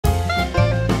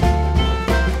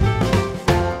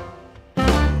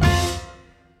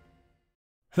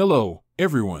Hello,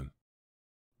 everyone.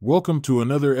 Welcome to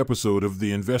another episode of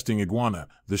the Investing Iguana,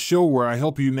 the show where I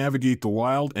help you navigate the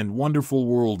wild and wonderful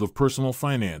world of personal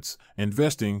finance,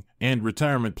 investing, and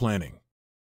retirement planning.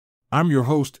 I'm your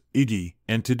host, Iggy,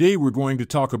 and today we're going to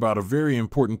talk about a very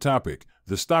important topic,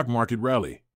 the stock market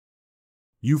rally.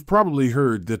 You've probably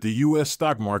heard that the U.S.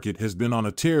 stock market has been on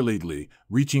a tear lately,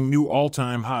 reaching new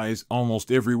all-time highs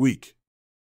almost every week.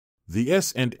 The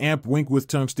S&P wink with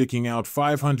tongue sticking out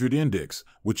 500 index,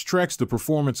 which tracks the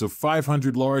performance of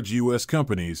 500 large U.S.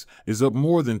 companies, is up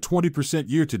more than 20%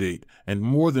 year-to-date and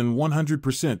more than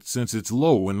 100% since its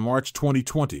low in March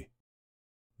 2020.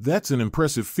 That's an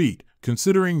impressive feat,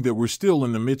 considering that we're still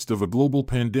in the midst of a global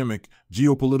pandemic,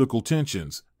 geopolitical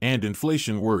tensions, and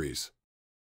inflation worries.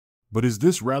 But is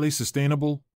this rally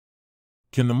sustainable?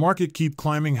 Can the market keep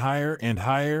climbing higher and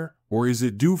higher, or is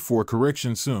it due for a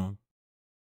correction soon?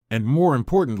 And more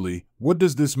importantly, what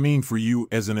does this mean for you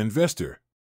as an investor?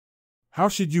 How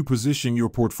should you position your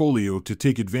portfolio to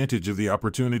take advantage of the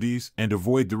opportunities and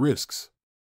avoid the risks?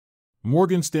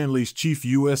 Morgan Stanley's chief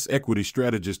U.S. equity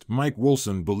strategist Mike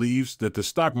Wilson believes that the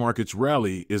stock market's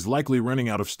rally is likely running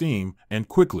out of steam, and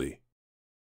quickly.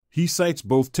 He cites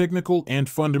both technical and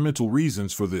fundamental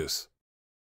reasons for this.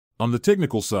 On the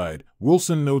technical side,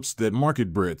 Wilson notes that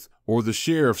market breadth, or the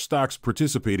share of stocks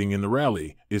participating in the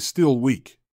rally, is still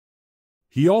weak.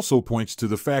 He also points to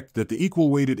the fact that the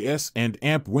equal-weighted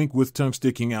S&P wink with tongue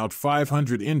sticking out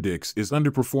 500 index is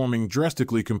underperforming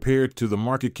drastically compared to the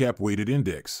market cap-weighted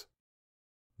index.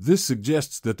 This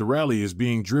suggests that the rally is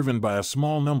being driven by a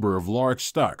small number of large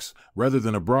stocks, rather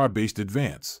than a broad-based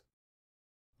advance.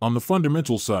 On the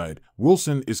fundamental side,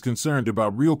 Wilson is concerned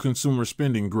about real consumer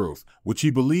spending growth, which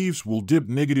he believes will dip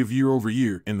negative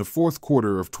year-over-year in the fourth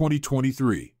quarter of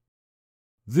 2023.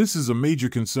 This is a major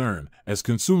concern, as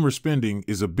consumer spending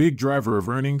is a big driver of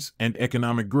earnings and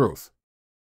economic growth.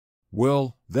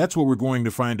 Well, that's what we're going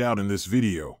to find out in this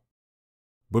video.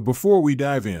 But before we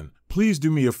dive in, please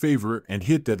do me a favor and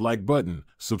hit that like button,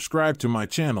 subscribe to my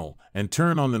channel, and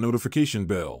turn on the notification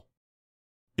bell.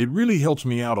 It really helps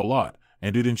me out a lot,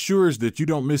 and it ensures that you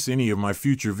don't miss any of my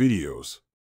future videos.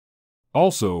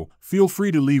 Also, feel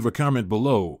free to leave a comment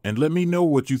below and let me know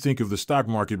what you think of the stock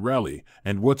market rally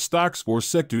and what stocks or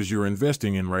sectors you're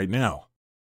investing in right now.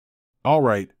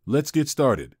 Alright, let's get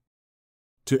started.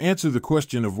 To answer the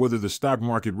question of whether the stock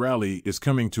market rally is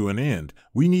coming to an end,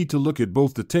 we need to look at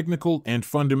both the technical and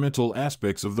fundamental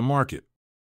aspects of the market.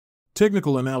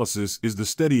 Technical analysis is the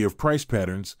study of price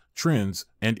patterns, trends,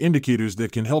 and indicators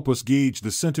that can help us gauge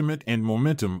the sentiment and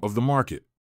momentum of the market.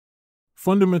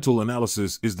 Fundamental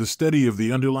analysis is the study of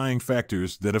the underlying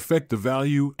factors that affect the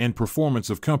value and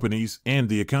performance of companies and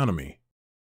the economy.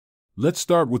 Let's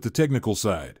start with the technical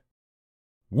side.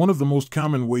 One of the most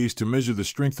common ways to measure the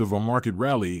strength of a market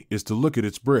rally is to look at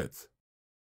its breadth.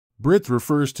 Breadth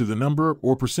refers to the number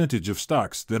or percentage of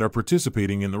stocks that are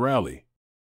participating in the rally.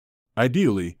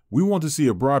 Ideally, we want to see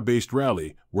a broad-based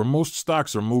rally where most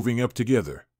stocks are moving up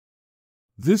together.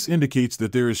 This indicates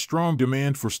that there is strong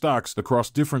demand for stocks across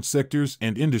different sectors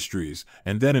and industries,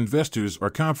 and that investors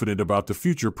are confident about the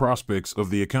future prospects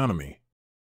of the economy.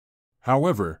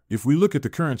 However, if we look at the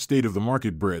current state of the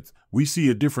market breadth, we see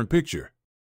a different picture.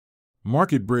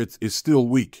 Market breadth is still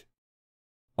weak.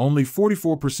 Only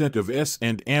 44% of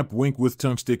S&P wink with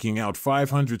tongue sticking out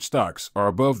 500 stocks are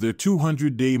above their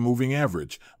 200-day moving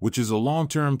average, which is a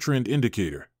long-term trend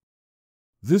indicator.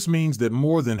 This means that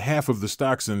more than half of the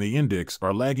stocks in the index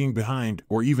are lagging behind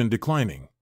or even declining.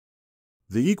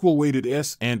 The equal-weighted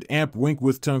S&P wink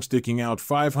with tongue sticking out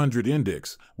 500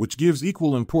 index, which gives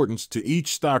equal importance to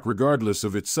each stock regardless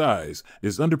of its size,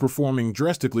 is underperforming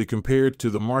drastically compared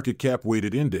to the market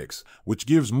cap-weighted index, which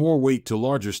gives more weight to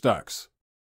larger stocks.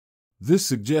 This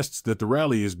suggests that the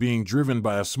rally is being driven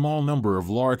by a small number of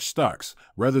large stocks,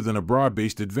 rather than a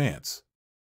broad-based advance.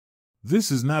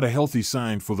 This is not a healthy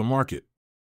sign for the market.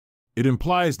 It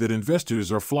implies that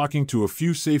investors are flocking to a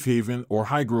few safe haven or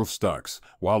high-growth stocks,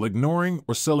 while ignoring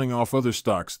or selling off other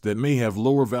stocks that may have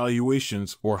lower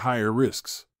valuations or higher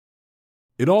risks.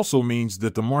 It also means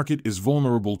that the market is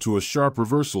vulnerable to a sharp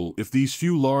reversal if these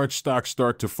few large stocks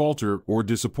start to falter or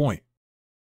disappoint.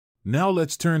 Now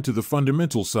let's turn to the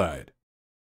fundamental side.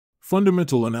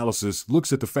 Fundamental analysis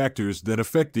looks at the factors that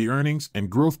affect the earnings and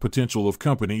growth potential of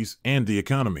companies and the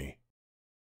economy.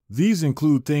 These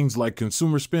include things like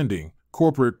consumer spending,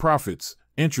 corporate profits,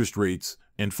 interest rates,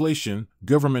 inflation,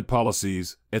 government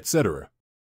policies, etc.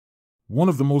 One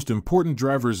of the most important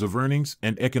drivers of earnings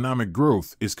and economic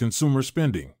growth is consumer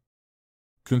spending.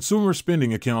 Consumer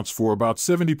spending accounts for about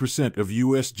 70% of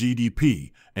U.S.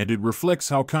 GDP, and it reflects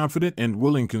how confident and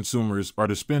willing consumers are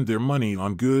to spend their money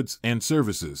on goods and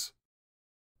services.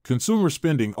 Consumer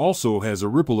spending also has a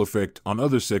ripple effect on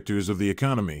other sectors of the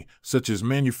economy, such as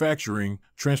manufacturing,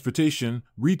 transportation,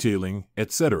 retailing,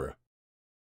 etc.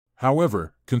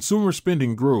 However, consumer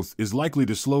spending growth is likely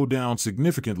to slow down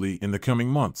significantly in the coming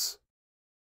months.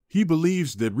 He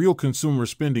believes that real consumer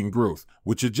spending growth,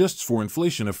 which adjusts for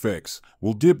inflation effects,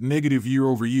 will dip negative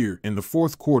year-over-year in the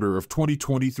fourth quarter of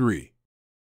 2023.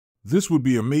 This would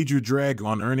be a major drag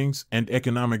on earnings and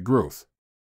economic growth.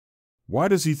 Why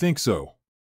does he think so?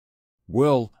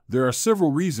 Well, there are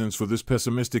several reasons for this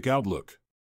pessimistic outlook.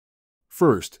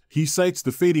 First, he cites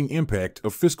the fading impact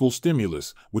of fiscal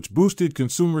stimulus, which boosted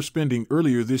consumer spending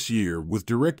earlier this year with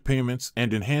direct payments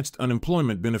and enhanced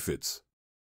unemployment benefits.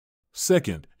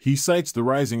 Second, he cites the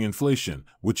rising inflation,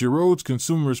 which erodes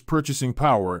consumers' purchasing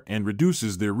power and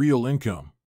reduces their real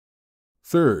income.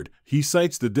 Third, he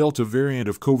cites the Delta variant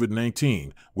of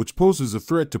COVID-19, which poses a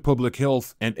threat to public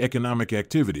health and economic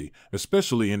activity,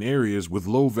 especially in areas with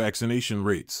low vaccination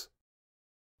rates.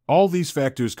 All these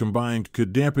factors combined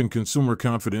could dampen consumer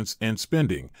confidence and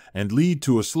spending, and lead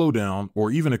to a slowdown or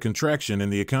even a contraction in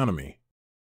the economy.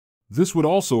 This would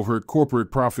also hurt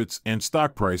corporate profits and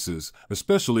stock prices,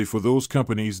 especially for those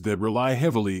companies that rely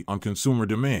heavily on consumer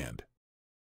demand.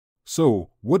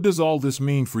 So, what does all this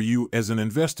mean for you as an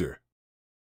investor?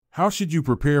 How should you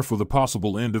prepare for the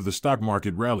possible end of the stock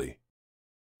market rally?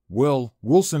 Well,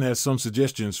 Wilson has some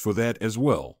suggestions for that as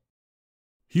well.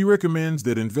 He recommends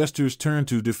that investors turn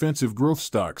to defensive growth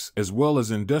stocks as well as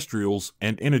industrials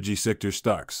and energy sector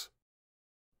stocks.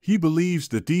 He believes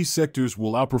that these sectors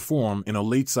will outperform in a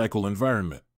late-cycle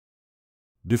environment.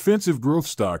 Defensive growth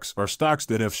stocks are stocks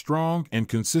that have strong and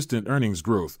consistent earnings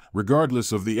growth,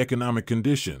 regardless of the economic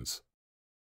conditions.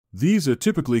 These are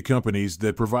typically companies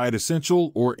that provide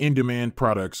essential or in-demand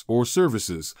products or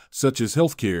services, such as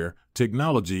healthcare,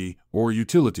 technology, or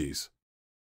utilities.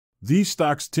 These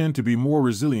stocks tend to be more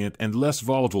resilient and less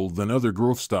volatile than other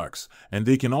growth stocks, and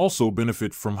they can also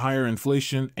benefit from higher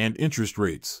inflation and interest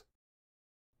rates.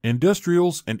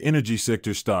 Industrials and energy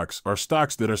sector stocks are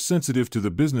stocks that are sensitive to the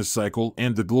business cycle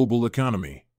and the global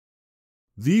economy.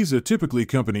 These are typically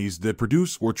companies that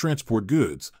produce or transport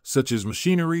goods, such as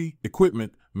machinery,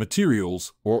 equipment,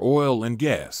 materials, or oil and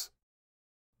gas.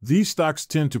 These stocks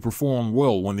tend to perform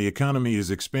well when the economy is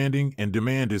expanding and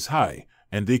demand is high,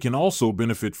 and they can also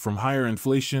benefit from higher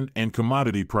inflation and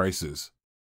commodity prices.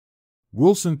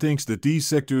 Wilson thinks that these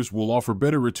sectors will offer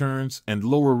better returns and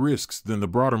lower risks than the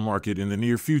broader market in the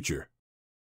near future.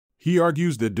 He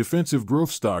argues that defensive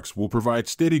growth stocks will provide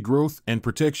steady growth and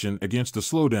protection against a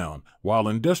slowdown, while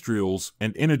industrials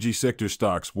and energy sector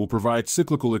stocks will provide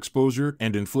cyclical exposure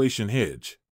and inflation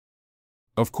hedge.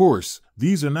 Of course,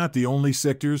 these are not the only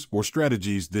sectors or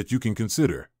strategies that you can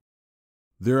consider.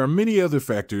 There are many other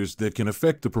factors that can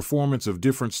affect the performance of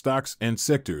different stocks and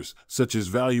sectors, such as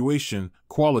valuation,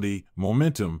 quality,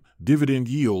 momentum, dividend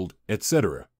yield,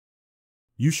 etc.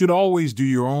 You should always do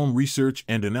your own research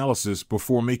and analysis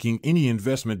before making any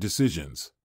investment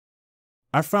decisions.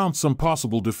 I found some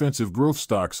possible defensive growth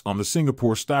stocks on the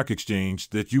Singapore Stock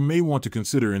Exchange that you may want to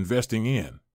consider investing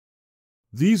in.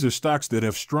 These are stocks that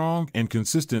have strong and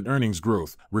consistent earnings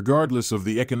growth, regardless of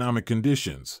the economic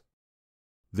conditions.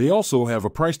 They also have a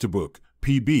price-to-book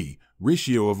 (PB)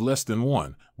 ratio of less than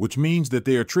 1, which means that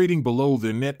they are trading below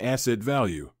their net asset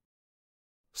value.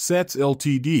 SATS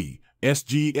Ltd.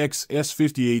 SGX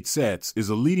S58 SATS is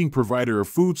a leading provider of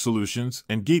food solutions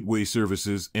and gateway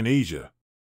services in Asia.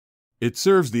 It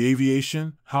serves the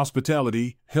aviation,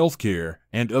 hospitality, healthcare,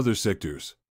 and other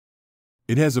sectors.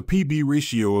 It has a PB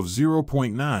ratio of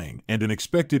 0.9 and an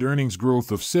expected earnings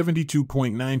growth of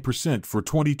 72.9% for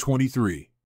 2023.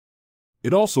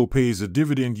 It also pays a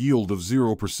dividend yield of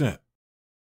 0%.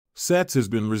 SATS has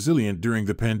been resilient during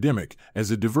the pandemic as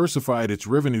it diversified its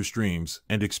revenue streams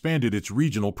and expanded its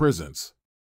regional presence.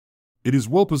 It is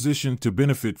well positioned to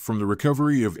benefit from the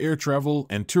recovery of air travel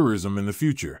and tourism in the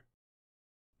future.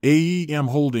 AEM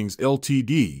Holdings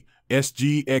Ltd.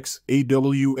 SGX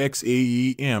AWX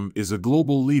AEM is a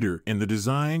global leader in the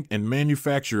design and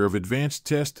manufacture of advanced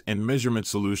test and measurement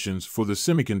solutions for the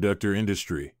semiconductor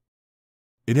industry.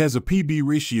 It has a PB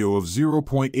ratio of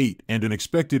 0.8 and an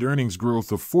expected earnings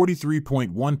growth of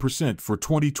 43.1% for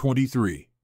 2023.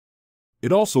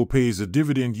 It also pays a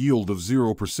dividend yield of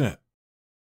 0%.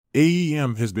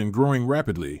 AEM has been growing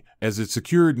rapidly as it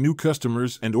secured new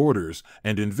customers and orders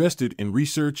and invested in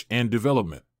research and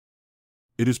development.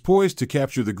 It is poised to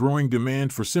capture the growing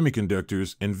demand for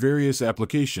semiconductors in various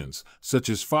applications, such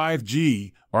as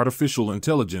 5G, artificial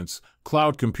intelligence,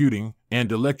 cloud computing,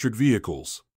 and electric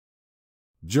vehicles.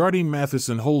 Jardine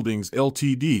Matheson Holdings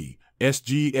Ltd.,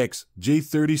 SGX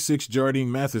J36.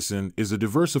 Jardine Matheson is a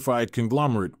diversified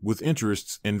conglomerate with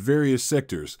interests in various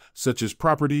sectors, such as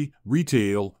property,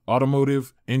 retail,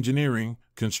 automotive, engineering,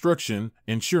 construction,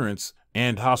 insurance,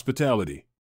 and hospitality.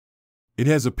 It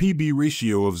has a P/B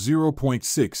ratio of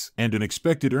 0.6 and an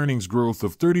expected earnings growth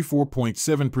of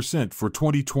 34.7% for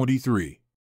 2023.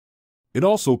 It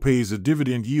also pays a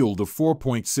dividend yield of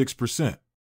 4.6%.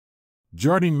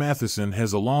 Jardine Matheson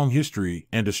has a long history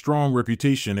and a strong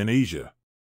reputation in Asia.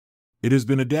 It has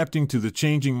been adapting to the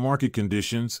changing market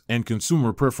conditions and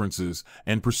consumer preferences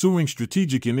and pursuing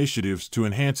strategic initiatives to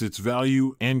enhance its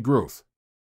value and growth.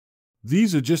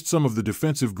 These are just some of the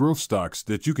defensive growth stocks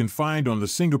that you can find on the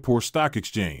Singapore Stock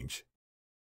Exchange.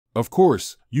 Of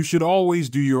course, you should always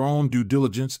do your own due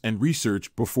diligence and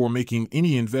research before making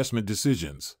any investment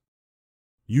decisions.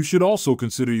 You should also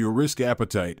consider your risk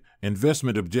appetite,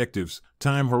 investment objectives,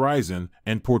 time horizon,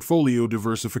 and portfolio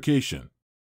diversification.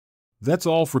 That's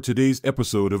all for today's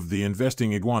episode of the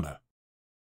Investing Iguana.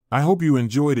 I hope you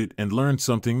enjoyed it and learned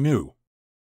something new.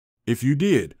 If you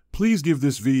did, please give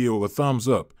this video a thumbs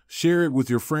up, share it with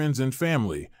your friends and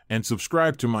family, and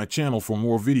subscribe to my channel for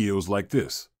more videos like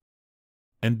this.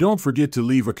 And don't forget to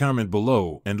leave a comment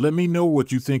below and let me know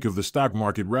what you think of the stock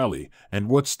market rally and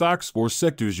what stocks or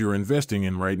sectors you're investing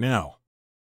in right now.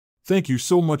 Thank you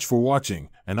so much for watching,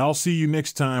 and I'll see you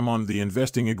next time on the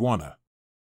Investing Iguana.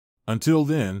 Until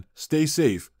then, stay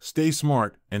safe, stay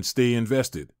smart, and stay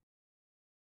invested.